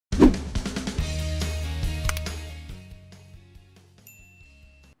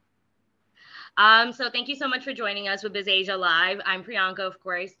So thank you so much for joining us with BizAsia Live. I'm Priyanka, of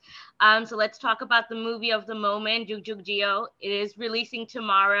course. So let's talk about the movie of the moment, JugJuggJeeyo. It is releasing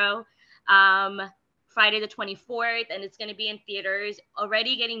tomorrow, um, Friday the 24th, and it's going to be in theaters.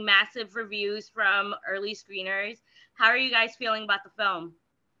 Already getting massive reviews from early screeners. How are you guys feeling about the film?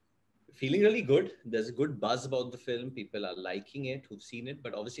 Feeling really good. There's a good buzz about the film. People are liking it who've seen it.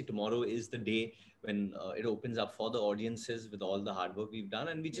 But obviously, tomorrow is the day when it opens up for the audiences with all the hard work we've done.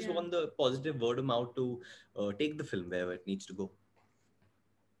 And we just Yeah. want the positive word of mouth to take the film wherever it needs to go.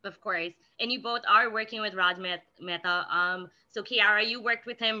 Of course. And you both are working with Mehta. So Kiara, you worked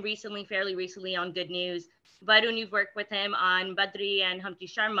with him recently, fairly recently on Good News. Varun, you've worked with him on Badri and Humpty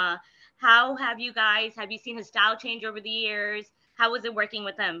Sharma. How have you seen his style change over the years? How was it working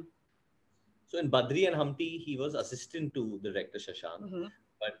with him? So in Badri and Humpty, he was assistant to the director Shashank. Hmm.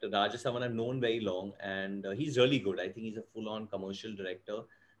 But Rajasavan I've known very long, and he's really good. I think he's a full-on commercial director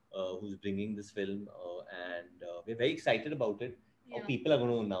who's bringing this film, and we're very excited about it. How Yeah. people are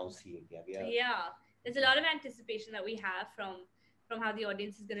going to now see it. Yeah, we are Yeah. There's a lot of anticipation that we have from how the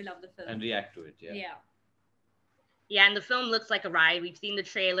audience is gonna love the film. and react to it. Yeah. Yeah. Yeah, and the film looks like a ride. We've seen the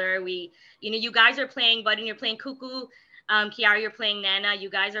trailer. You guys are playing Varun, you're playing Cuckoo. Kiara, you're playing Nana. You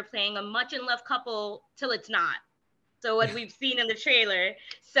guys are playing a much in love couple till it's not. So what we've seen in the trailer.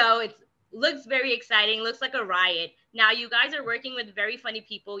 So it looks very exciting. Looks like a riot. Now you guys are working with very funny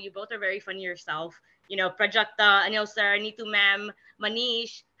people. You both are very funny yourself. Prajakta, Anil sir, Neetu ma'am,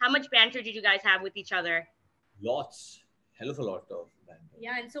 Manish. How much banter did you guys have with each other? Lots, hell of a lot of banter.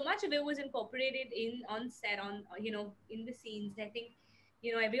 Yeah, and so much of it was incorporated in on set on in the scenes. I think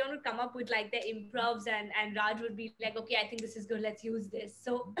everyone would come up with like their improvs, and Raj would be like, okay, I think this is good, let's use this.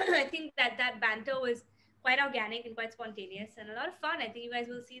 So I think that banter was quite organic and quite spontaneous and a lot of fun. I think you guys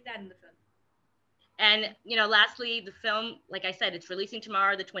will see that in the film. And lastly, the film, like I said, it's releasing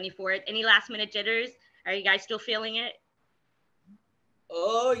tomorrow, the 24th. Any last minute jitters? Are you guys still feeling it?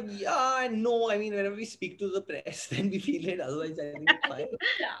 Yeah, no. I mean, whenever we speak to the press, then we feel it. Otherwise, I think it's fine.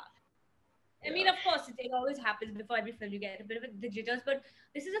 Yeah. I Yeah. mean, of course, it always happens before every film. You get a bit of the jitters, but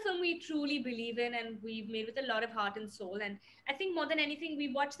this is a film we truly believe in, and we've made with a lot of heart and soul. And I think more than anything,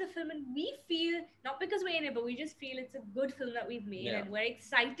 we watch the film and we feel not because we're in it, but we just feel it's a good film that we've made, Yeah. and we're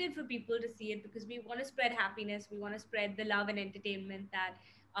excited for people to see it because we want to spread happiness, we want to spread the love and entertainment that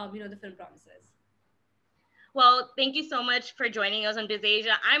the film promises. Well, thank you so much for joining us on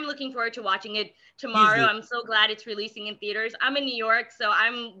BizAsia. I'm looking forward to watching it Please tomorrow. do. I'm so glad it's releasing in theaters. I'm in New York, so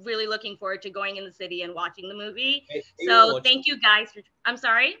I'm really looking forward to going in the city and watching the movie. Where you gonna So watch it? thank you guys I'm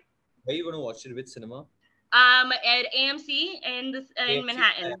sorry. Where you gonna watch it with cinema? At AMC in AMC.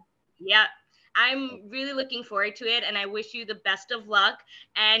 Manhattan. Yeah. I'm really looking forward to it, and I wish you the best of luck.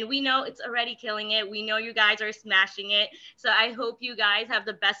 And we know it's already killing it. We know you guys are smashing it. So I hope you guys have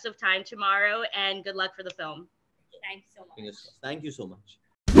the best of time tomorrow, and good luck for the film. Thank you so Fingers much. crossed. Thank you so much.